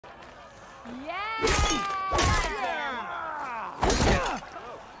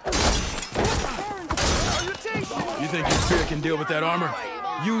You think your spear can deal with that armor?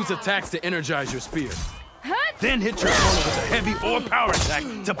 Use attacks to energize your spear. Then hit your opponent with a heavy or power attack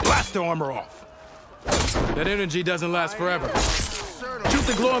to blast the armor off. That energy doesn't last forever. Shoot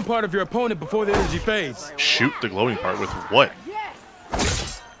the glowing part of your opponent before the energy fades. Shoot the glowing part with what? Hey,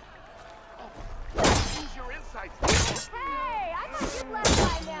 I thought you'd left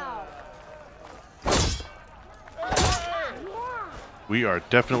by now. We are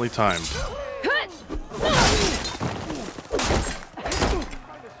definitely timed.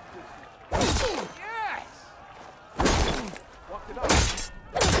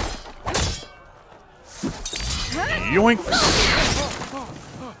 Yoinks!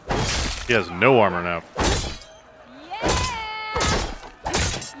 He has no armor now.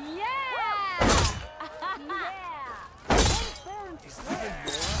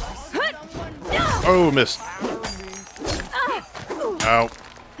 Oh, missed. Ow.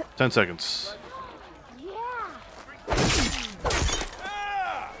 10 seconds.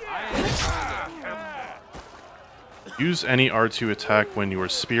 Use any R2 attack when your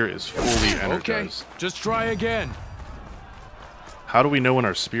spear is fully energized. Okay, just try again. How do we know when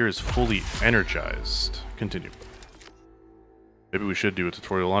our spear is fully energized? Continue. Maybe we should do a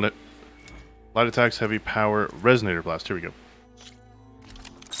tutorial on it. Light attacks, heavy power, resonator blast. Here we go.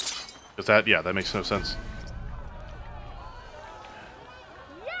 Is that, yeah, that makes no sense.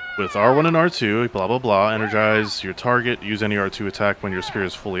 With R1 and R2, blah blah blah, energize your target. Use any R2 attack when your spear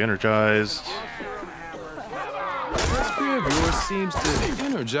is fully energized. This spear of yours seems to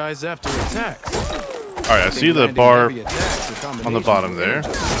energize after attacks. Alright, I see the bar on the bottom there.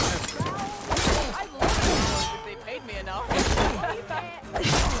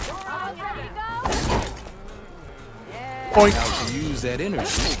 Point. Now to use that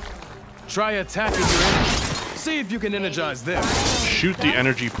energy, try attacking your enemy. See if you can energize them. Shoot the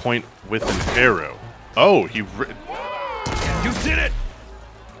energy point with an arrow. Oh, you did it!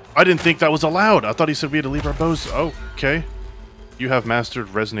 I didn't think that was allowed. I thought he said we had to leave our bows. Oh, okay. You have mastered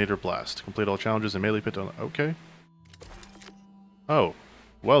Resonator Blast. Complete all challenges in melee pit. Okay. Oh.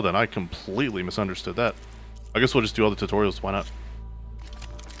 Well then, I completely misunderstood that. I guess we'll just do all the tutorials. Why not?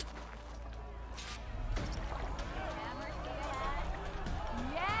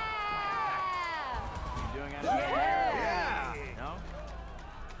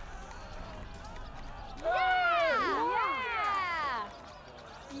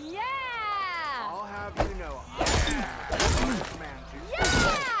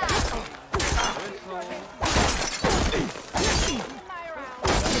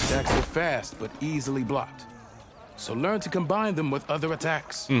 Attacks are fast, but easily blocked. So learn to combine them with other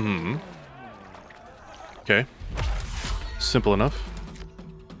attacks. Mm-hmm. Okay. Simple enough.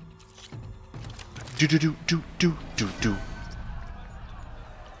 Do.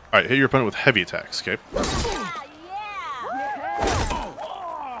 Alright, hit your opponent with heavy attacks, okay?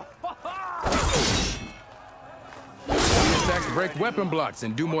 These attacks break weapon blocks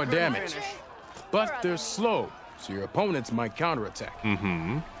and do more damage. But they're slow, so your opponents might counterattack.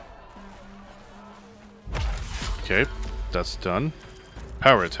 Mm-hmm. Okay, that's done.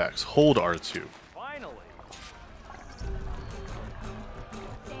 Power attacks. Hold R2. Finally.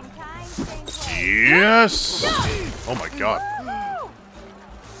 Yes! Oh my god.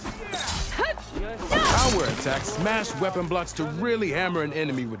 Power attacks smash weapon blocks to really hammer an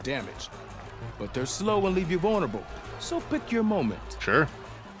enemy with damage. But they're slow and leave you vulnerable, so pick your moment. Sure.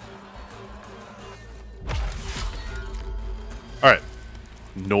 Alright.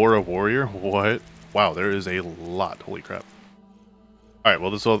 Nora Warrior? What? Wow, there is a lot. Holy crap. Alright,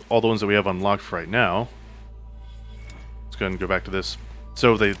 well, this is all the ones that we have unlocked for right now. Let's go ahead and go back to this.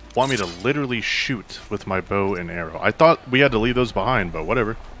 So they want me to literally shoot with my bow and arrow. I thought we had to leave those behind, but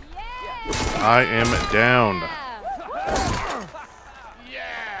whatever. I am down.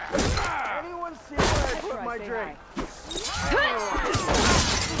 Anyone see where I put my drink?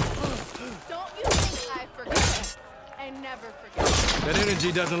 Don't you think I forget? I never forget. That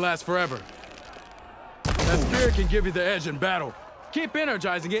energy doesn't last forever. That spear can give you the edge in battle. Keep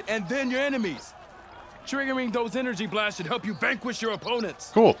energizing it, and then your enemies. Triggering those energy blasts should help you vanquish your opponents.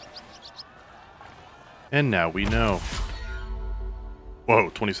 Cool. And now we know. Whoa,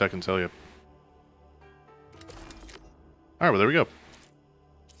 20 seconds, hell yeah. Alright, well there we go.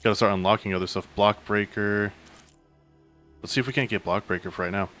 Gotta start unlocking other stuff. Block Breaker. Let's see if we can't get Block Breaker for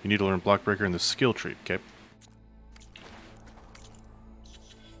right now. You need to learn Block Breaker in the skill tree, okay?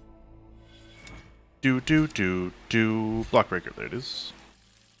 Do. Block Breaker, there it is.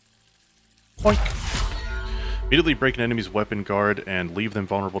 Boink. Immediately break an enemy's weapon guard and leave them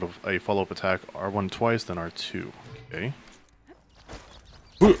vulnerable to a follow-up attack. R1 twice, then R2. Okay.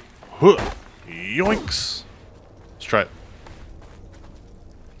 Yoinks! Let's try it.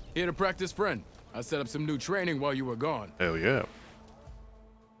 Here to practice, friend. I set up some new training while you were gone. Hell yeah.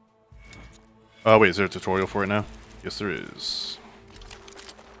 Oh, wait, is there a tutorial for it now? Yes, there is.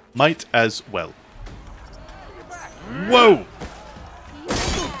 Might as well. Whoa!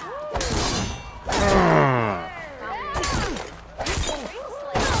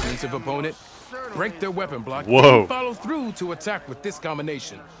 Defensive opponent, break their weapon block. Whoa. And follow through to attack with this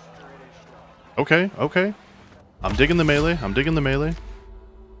combination. Okay, okay. I'm digging the melee. I'm digging the melee.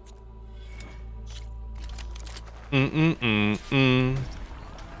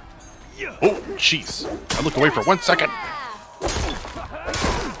 Oh, jeez. I looked away for 1 second.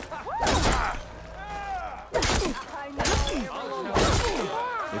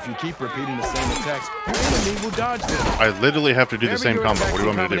 If you keep repeating the same attacks, your enemy will dodge them. I literally have to do the Whatever same your combo. What do you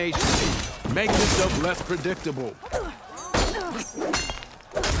want me to do? combination, make yourself less predictable.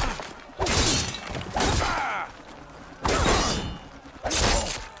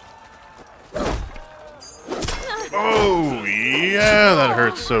 Oh, yeah, that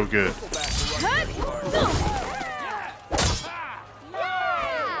hurts so good.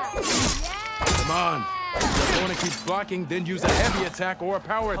 Come on. If you want to keep blocking, then use a heavy attack or a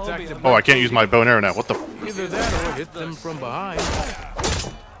power attack to Oh, I can't use my bow and arrow now. What the? either that or hit them from behind.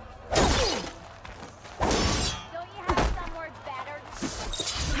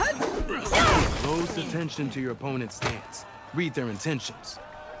 Close attention to your opponent's stance. Read their intentions.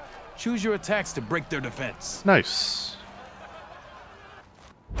 Choose your attacks to break their defense. Nice.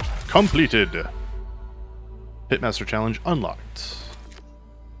 Completed. Pitmaster challenge unlocked.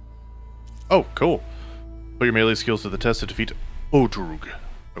 Oh, cool. Put your melee skills to the test to defeat Odrug.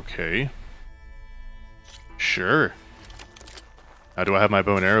 Okay. Sure. Now, do I have my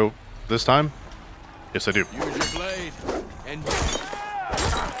bow and arrow this time? Yes, I do. Use your blade and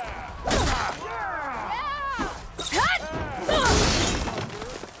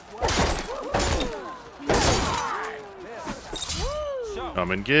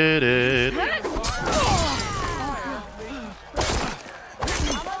Come and get it.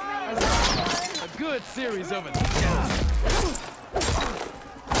 a good series of attacks.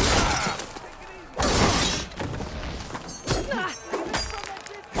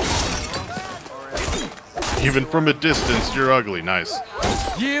 Even from a distance, you're ugly. Nice.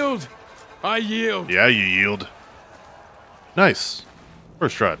 Yield! I yield! Yeah, you yield. Nice.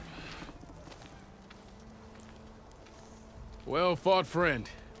 First try. Well fought, friend.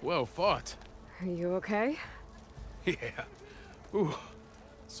 Well fought. Are you okay? Yeah. Ooh.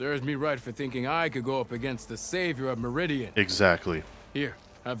 Serves me right for thinking I could go up against the savior of Meridian. Exactly. Here,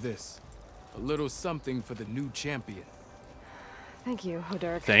 have this. A little something for the new champion. Thank you,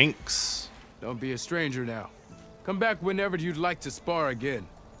 Hoderick. Thanks. Don't be a stranger now. Come back whenever you'd like to spar again.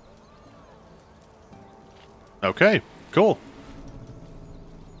 Okay, cool.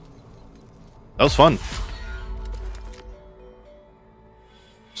 That was fun.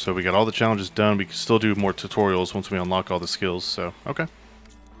 So we got all the challenges done. We can still do more tutorials once we unlock all the skills, so okay.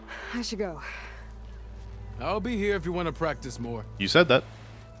 I should go. I'll be here if you want to practice more. You said that.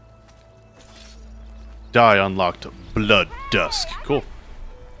 Die unlocked. Blood Dusk. Cool.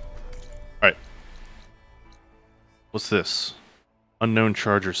 Alright. What's this? Unknown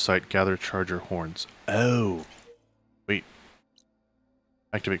charger site. Gather charger horns. Oh. Wait.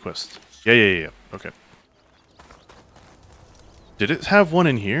 Activate quest. Yeah. Okay. Did it have one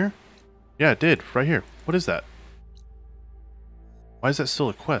in here? Yeah, it did. Right here. What is that? Why is that still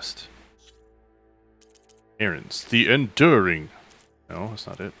a quest? Errands. The Enduring. No, that's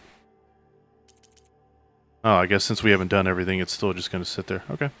not it. Oh, I guess since we haven't done everything, it's still just going to sit there.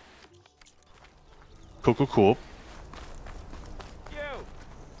 Okay. Cool. You!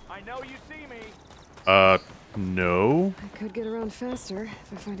 I know you see me! No. I could get around faster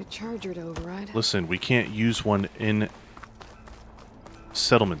if I find a charger to override. Listen, we can't use one in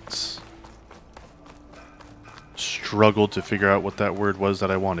settlements. Struggled to figure out what that word was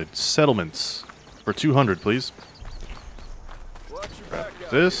that I wanted. Settlements. For 200, please. Grab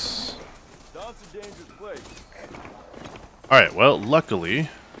this. Alright, well, luckily,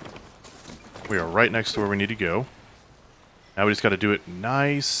 we are right next to where we need to go. Now we just gotta do it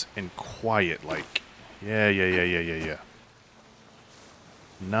nice and quiet, like. Yeah.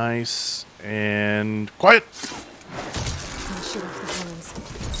 Nice and quiet! I'll shoot off the horns.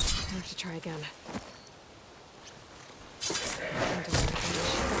 I have to try again. Shoot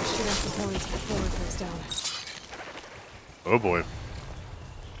off the horns before it goes down. Oh boy.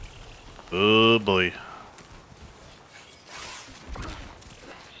 Oh boy.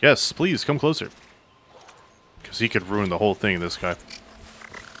 Yes, please, come closer. Because he could ruin the whole thing, this guy.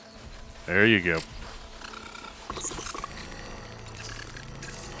 There you go.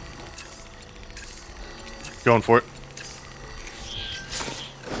 Going for it.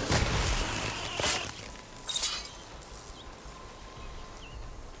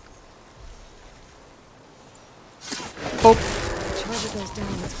 Oh. The charger goes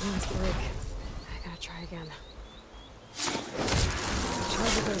down, its wings break. I gotta try again. The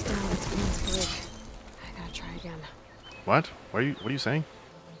charger goes down, its wings break. I gotta try again. What? What are you saying?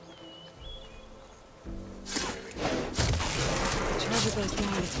 The charger goes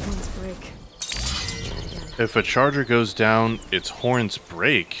down, its wings break. Try again. If a charger goes down, its horns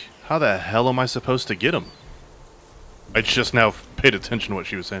break. How the hell am I supposed to get them? I just now paid attention to what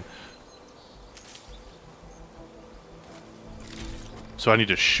she was saying. So I need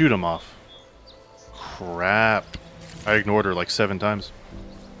to shoot him off. Crap. I ignored her like 7 times.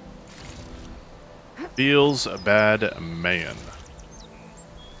 Feels a bad man.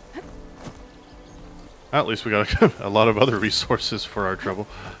 At least we got a lot of other resources for our trouble.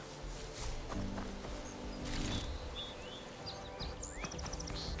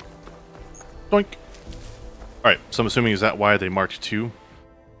 Doink. Alright, so I'm assuming is that why they marked 2?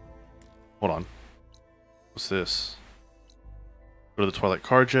 Hold on. What's this? Go to the Twilight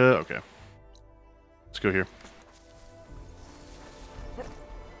Karja. Okay. Let's go here.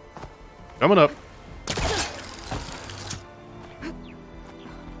 Coming up.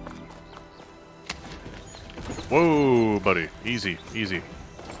 Whoa, buddy. Easy, easy.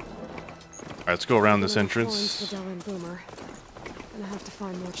 Alright, let's go around this entrance. Gonna have to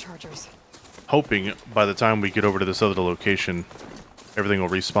find more chargers. Hoping by the time we get over to this other location, everything will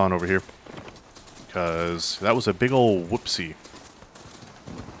respawn over here. Because that was a big ol' whoopsie.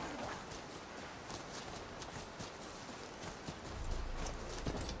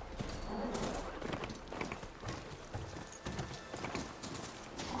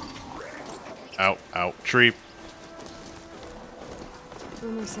 Ow, ow, tree.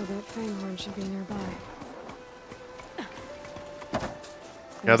 Rumor said that Fanghorn should be nearby.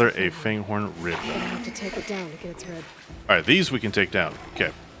 Gather a Fanghorn rib. Gonna have to take it down to get its rib. Alright, these we can take down.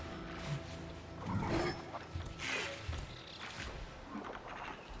 Okay.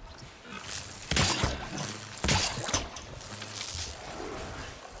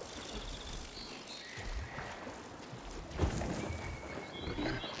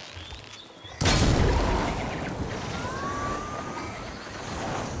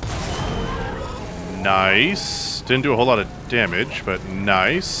 Nice. Didn't do a whole lot of damage, but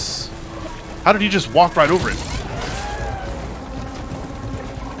nice. How did he just walk right over it?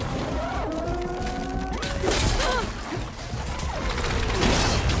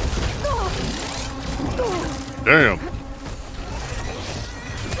 Damn.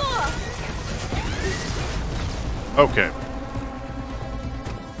 Okay.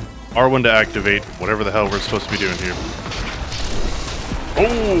 R1 to activate whatever the hell we're supposed to be doing here.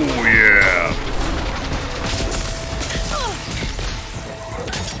 Oh, yeah.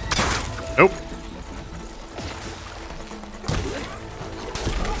 Nope.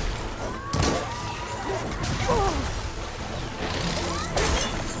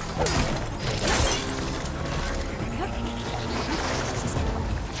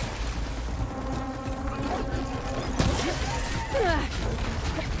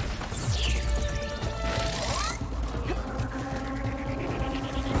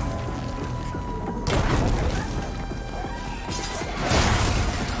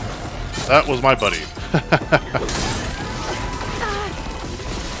 That was my buddy.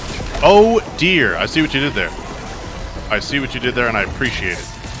 Oh dear, I see what you did there. I see what you did there and I appreciate it.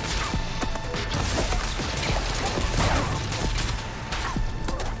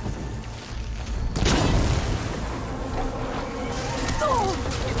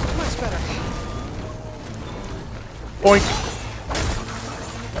 Much better. Boink.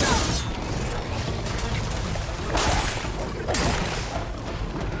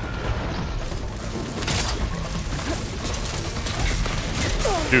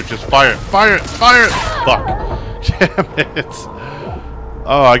 Dude, just fire it! Fire it! Fire it! Fuck. Damn it.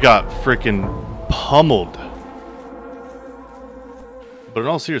 Oh, I got freaking pummeled. But in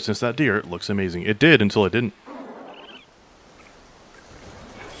all seriousness, that deer looks amazing. It did until it didn't.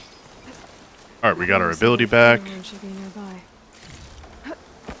 Alright, we got our ability back.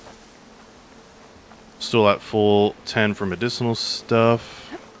 Still at full 10 for medicinal stuff.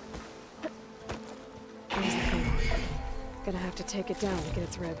 Gonna have to take it down to get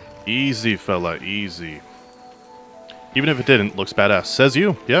its rib. Easy, fella, easy. Even if it didn't, looks badass. Says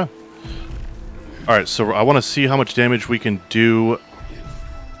you, yeah. Alright, so I want to see how much damage we can do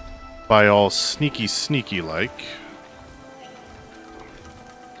by all sneaky like.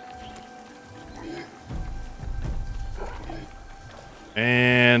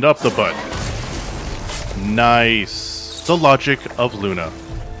 And up the butt. Nice. The logic of Luna.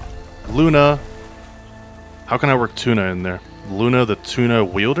 Luna. How can I work Tuna in there? Luna the Tuna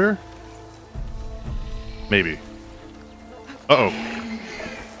wielder? Maybe. Uh-oh.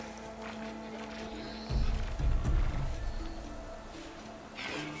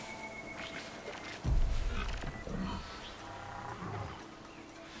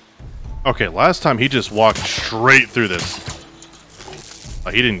 Okay, last time he just walked straight through this.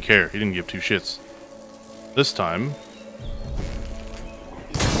 He didn't care. He didn't give two shits. This time...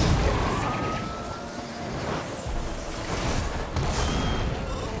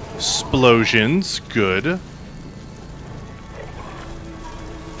 explosions. Good.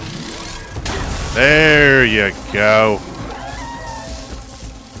 There you go.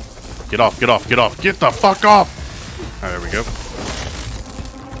 Get off, get off, get off. Get the fuck off! Alright, there we go.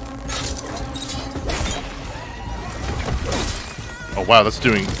 Oh wow, that's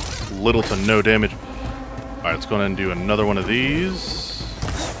doing little to no damage. Alright, let's go ahead and do another one of these.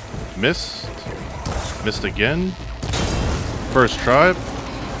 Missed. Missed again. First try.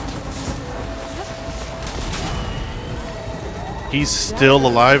 He's still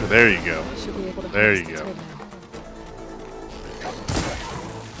alive. There you go. There you go.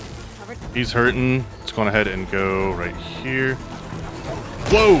 He's hurting. Let's go ahead and go right here.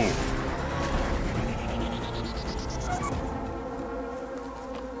 Whoa!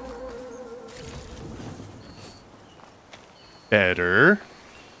 Better.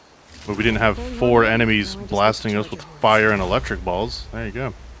 But we didn't have 4 enemies blasting us with fire and electric balls. There you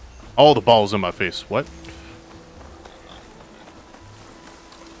go. All the balls in my face. What?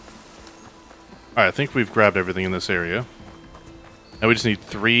 Alright, I think we've grabbed everything in this area. Now we just need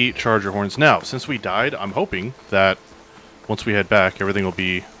 3 charger horns. Now, since we died, I'm hoping that once we head back, everything will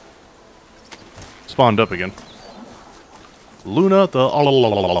be spawned up again. Luna the...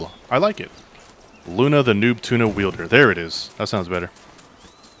 I like it. Luna the Noob Tuna Wielder. There it is. That sounds better.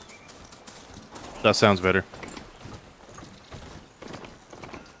 That sounds better.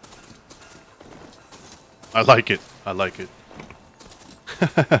 I like it. I like it.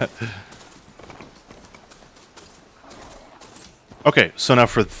 Okay, so now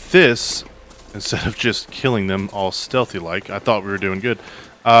for this, instead of just killing them all stealthy-like, I thought we were doing good.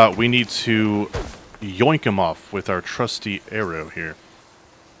 We need to yoink them off with our trusty arrow here.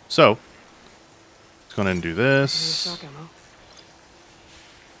 So, let's go ahead and do this.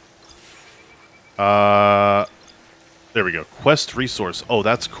 There we go. Quest resource. Oh,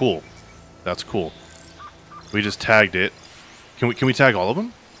 that's cool. That's cool. We just tagged it. Can we tag all of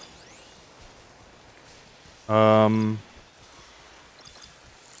them?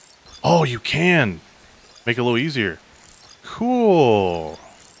 Oh, you can. Make it a little easier. Cool.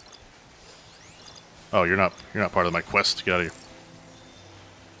 Oh, you're not part of my quest. Get out of here.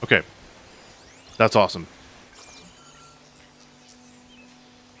 Okay. That's awesome.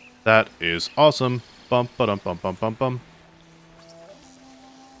 That is awesome. Bum ba dum bum bum bum bum.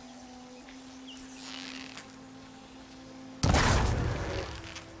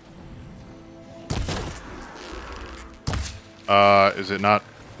 Is it not?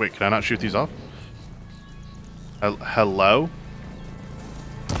 Wait, can I not shoot these off? Hello?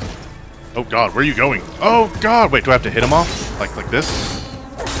 Oh god, where are you going? Oh god, wait, do I have to hit him off? Like this?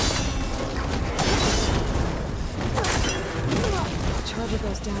 Charger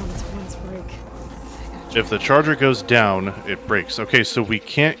goes down, its horns break. If the charger goes down, it breaks. Okay, so we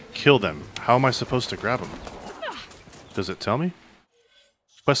can't kill them. How am I supposed to grab them? Does it tell me?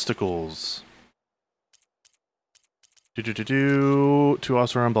 Questicles. Two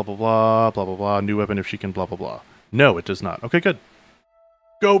awesome, blah blah blah, blah blah blah. New weapon if she can, blah blah blah. No, it does not. Okay, good.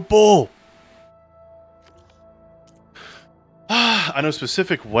 Go bull! I know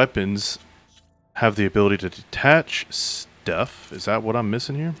specific weapons have the ability to detach stuff. Is that what I'm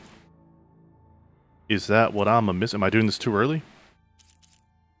missing here? Is that what I'm missing? Am I doing this too early?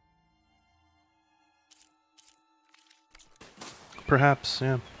 Perhaps,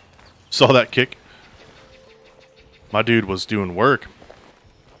 yeah. Saw that kick. My dude was doing work.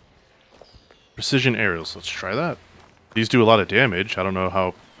 Precision arrows. Let's try that. These do a lot of damage. I don't know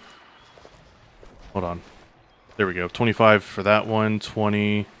how... Hold on. There we go. 25 for that one.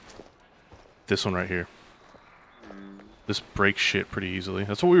 20. This one right here. This breaks shit pretty easily.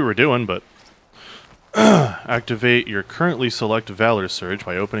 That's what we were doing, but... Activate your currently select Valor Surge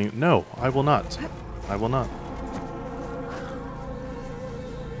by opening... No, I will not. I will not.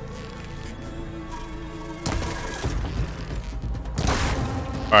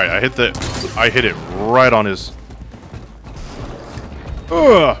 Alright, I hit it right on his...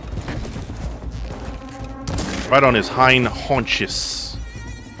 Ugh! Right on his hind haunches.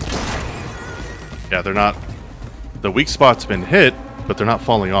 Yeah, they're not... The weak spot's been hit, but they're not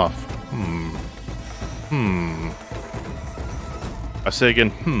falling off. I say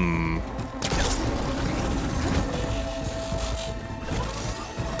again,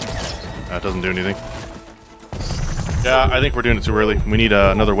 That doesn't do anything. Yeah, I think we're doing it too early. We need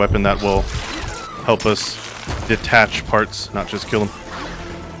another weapon that will help us detach parts, not just kill them.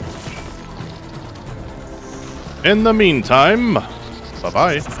 In the meantime,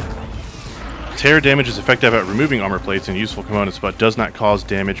 bye-bye. Tear damage is effective at removing armor plates and useful components, but does not cause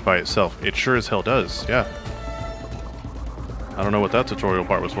damage by itself. It sure as hell does, yeah. I don't know what that tutorial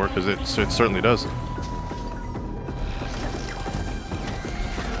part was for, because it certainly does.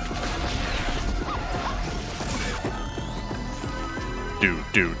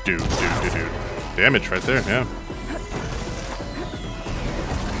 Do. Damage right there, yeah.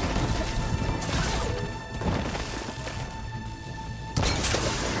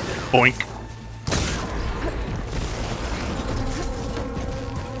 Boink.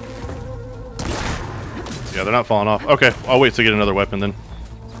 Yeah, they're not falling off. Okay, I'll wait to get another weapon then.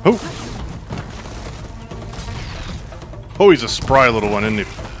 Oh! Oh, he's a spry little one, isn't he?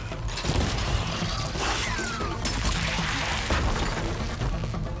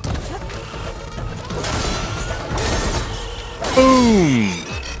 Boom!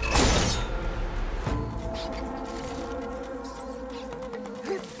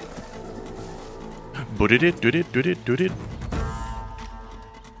 Do it.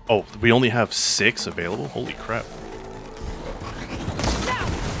 Oh, we only have 6 available? Holy crap.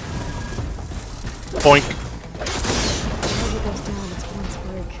 Boink.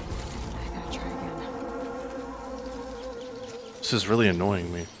 This is really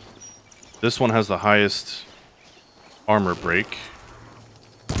annoying me. This one has the highest armor break.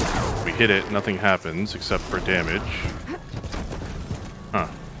 We hit it, nothing happens except for damage. Huh.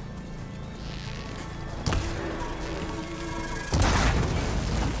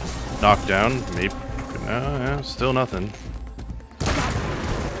 Knockdown, maybe. Yeah, still nothing.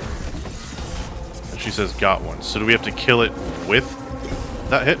 And she says got one. So do we have to kill it with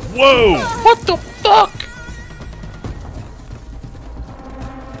that hit? Whoa! What the fuck?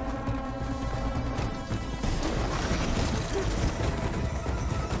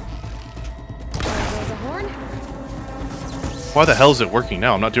 Why the hell is it working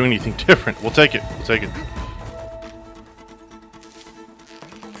now? I'm not doing anything different. We'll take it. We'll take it.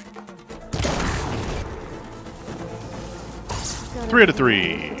 Three out of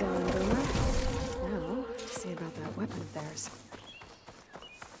 3. Now, see about that weapon of theirs.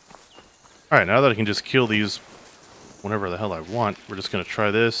 Alright, now that I can just kill these whenever the hell I want, we're just gonna try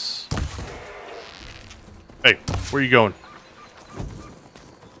this. Hey, where are you going?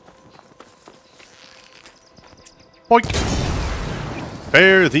 Boink!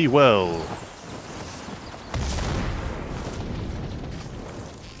 Fare thee well.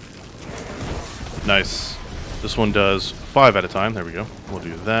 Nice. This one does 5 at a time. There we go. We'll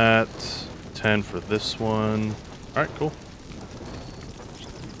do that. 10 for this one. Alright, cool.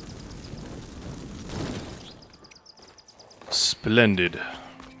 Splendid.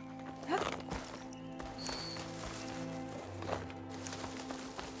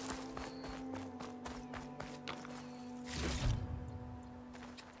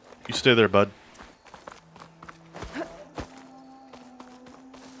 You stay there, bud.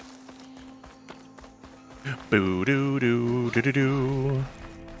 Boo doo doo doo doo doo.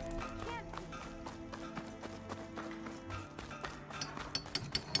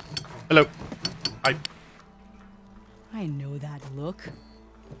 Hello. Hi. I know that look.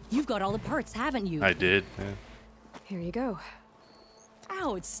 You've got all the parts, haven't you? I did. Yeah. Here you go.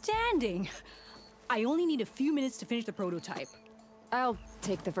 Outstanding. I only need a few minutes to finish the prototype. I'll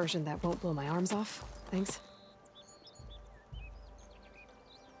take the version that won't blow my arms off. Thanks.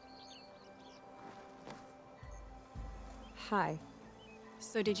 Hi.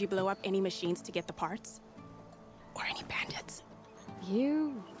 So did you blow up any machines to get the parts? Or any bandits?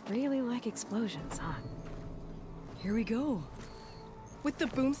 You really like explosions, huh? Here we go. With the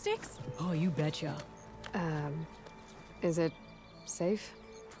boomsticks? Oh, you betcha. Is it safe?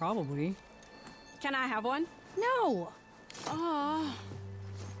 Probably. Can I have one? No! Aw.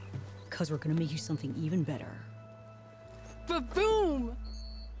 Cause we're gonna make you something even better. Ba-boom!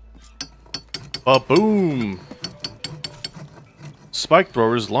 Ba-boom! Spike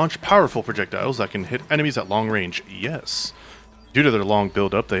throwers launch powerful projectiles that can hit enemies at long range. Yes. Due to their long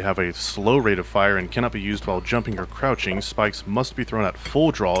build-up, they have a slow rate of fire and cannot be used while jumping or crouching. Spikes must be thrown at full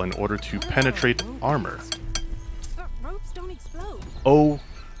draw in order to penetrate armor. But ropes don't explode. Oh,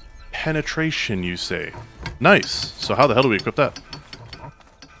 penetration, you say? Nice. So how the hell do we equip that?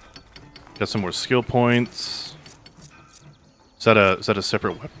 Got some more skill points. Is that a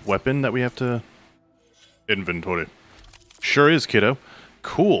separate weapon that we have to inventory? Sure is, kiddo.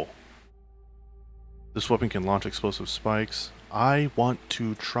 Cool. This weapon can launch explosive spikes. I want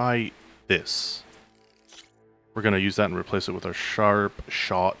to try this. We're going to use that and replace it with our sharp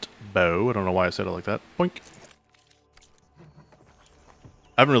shot bow. I don't know why I said it like that. Boink.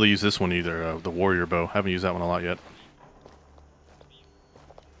 I haven't really used this one either, the warrior bow. Haven't used that one a lot yet.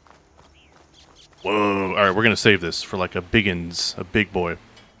 Whoa. Alright, we're going to save this for like a biggins, a big boy.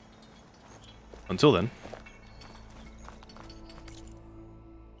 Until then.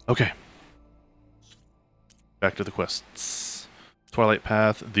 Okay. Back to the quests. Twilight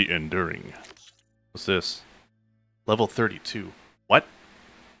Path, The Enduring. What's this? Level 32. What?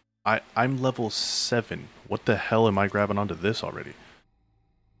 I'm level 7. What the hell am I grabbing onto this already?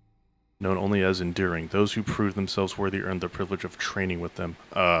 Known only as Enduring. Those who prove themselves worthy earn the privilege of training with them.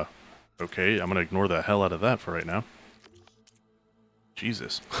 Okay, I'm gonna ignore the hell out of that for right now.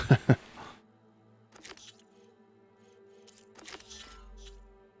 Jesus.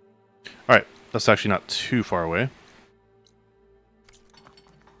 Alright, that's actually not too far away.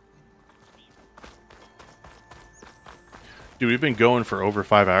 Dude, we've been going for over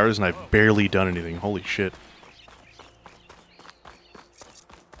 5 hours and I've barely done anything. Holy shit.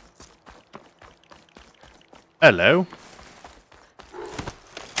 Hello.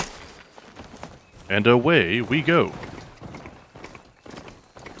 And away we go.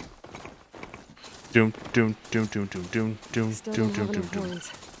 Doom, doom, doom, doom, doom, doom, doom, Still doom, don't doom, have doom, enough doom.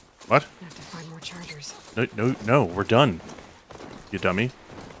 coins. What? I have to find more chargers. No, we're done. You dummy.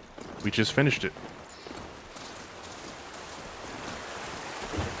 We just finished it.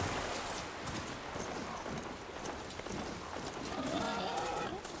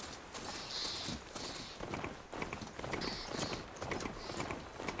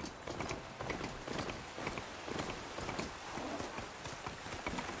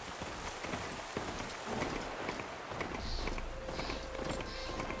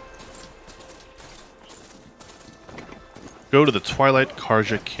 Go to the Twilight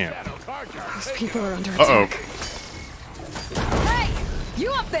Karja camp. Those people are under Uh-oh. attack. Hey!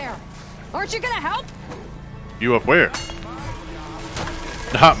 You up there! Aren't you gonna help? You up where?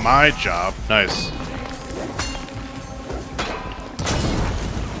 Not my job. Nice.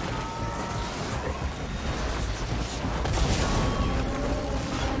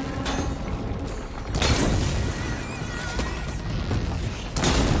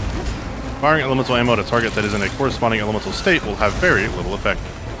 Firing elemental ammo at a target that is in a corresponding elemental state will have very little effect.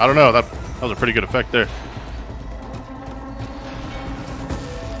 I don't know, that was a pretty good effect there.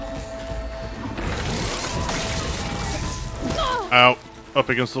 Ow. Up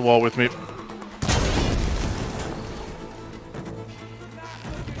against the wall with me.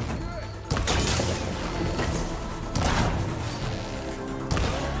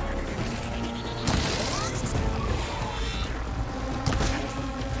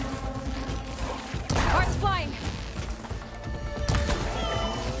 Heart's flying!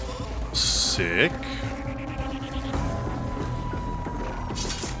 Sick.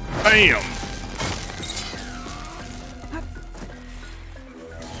 Bam!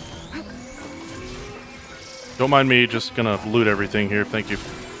 Don't mind me, just gonna loot everything here. Thank you.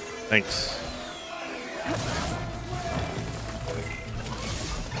 Thanks.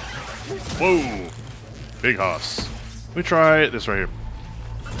 Whoa! Big hoss. Let me try this right here.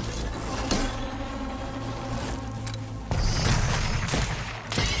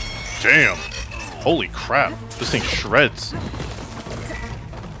 Damn! Holy crap. This thing shreds.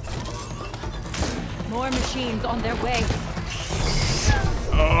 More machines on their way.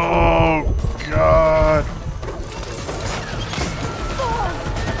 Oh, God.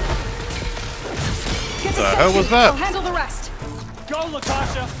 Get The hell was that? I'll handle the rest. Go,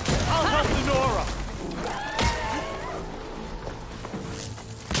 Latasha! I'll help Lenora!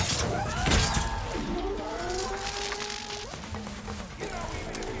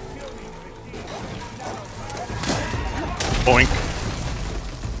 Boink.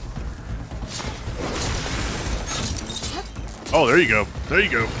 Oh, there you go. There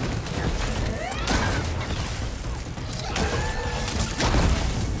you go.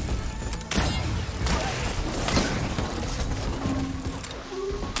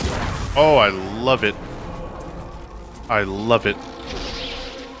 Oh, I love it. I love it.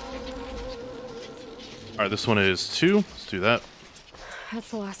 Alright, this one is 2. Let's do that. That's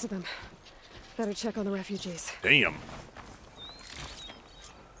the last of them. Better check on the refugees. Damn.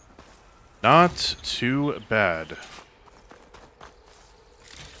 Not too bad.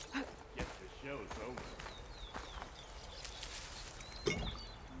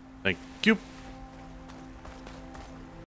 Thank you.